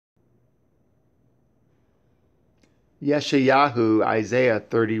Yeshayahu, Isaiah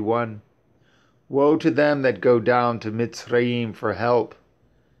 31. Woe to them that go down to Mitzrayim for help,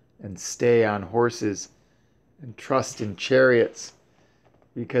 and stay on horses, and trust in chariots,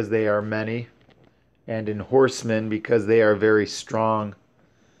 because they are many, and in horsemen, because they are very strong.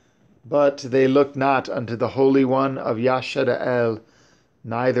 But they look not unto the Holy One of Yashara'el,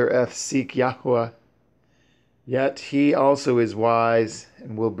 neither eth seek Yahweh. Yet he also is wise,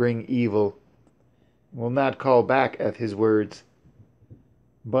 and will bring evil, will not call back at his words,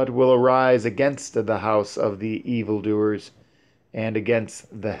 but will arise against the house of the evildoers, and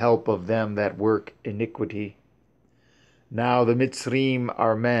against the help of them that work iniquity. Now the Mitzrim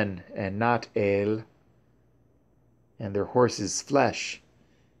are men, and not El, and their horses flesh,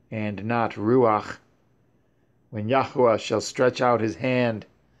 and not Ruach. When Yahweh shall stretch out his hand,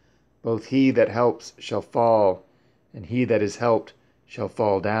 both he that helps shall fall, and he that is helped shall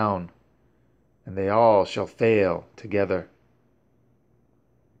fall down, and they all shall fail together.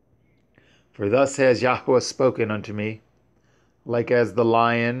 For thus has Yahweh spoken unto me, like as the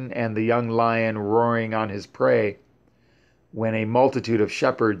lion and the young lion roaring on his prey, when a multitude of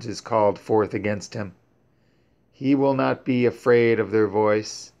shepherds is called forth against him. He will not be afraid of their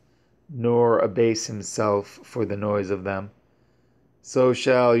voice, nor abase himself for the noise of them. So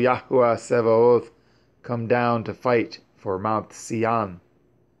shall Yahuwah Sevaoth come down to fight for Mount Sion,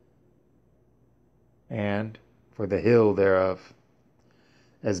 and for the hill thereof.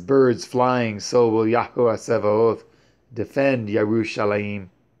 As birds flying, so will Yahuwah Sevaoth defend Yerushalayim.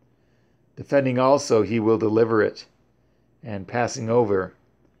 Defending also he will deliver it, and passing over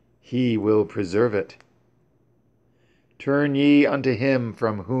he will preserve it. Turn ye unto him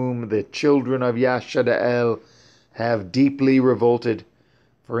from whom the children of Yashara'el have deeply revolted,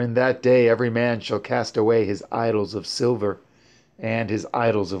 for in that day every man shall cast away his idols of silver and his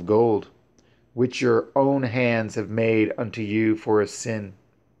idols of gold, which your own hands have made unto you for a sin.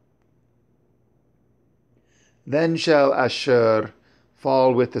 Then shall Ashur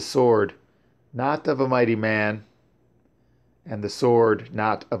fall with the sword, not of a mighty man, and the sword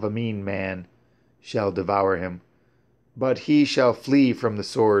not of a mean man shall devour him. But he shall flee from the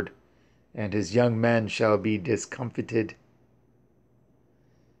sword, and his young men shall be discomfited.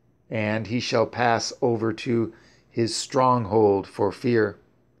 And he shall pass over to his stronghold for fear,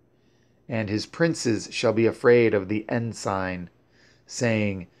 and his princes shall be afraid of the ensign,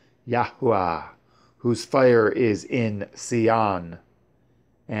 saying, Yahuwah, whose fire is in Sion,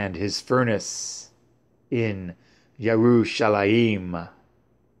 and his furnace in Yerushalayim.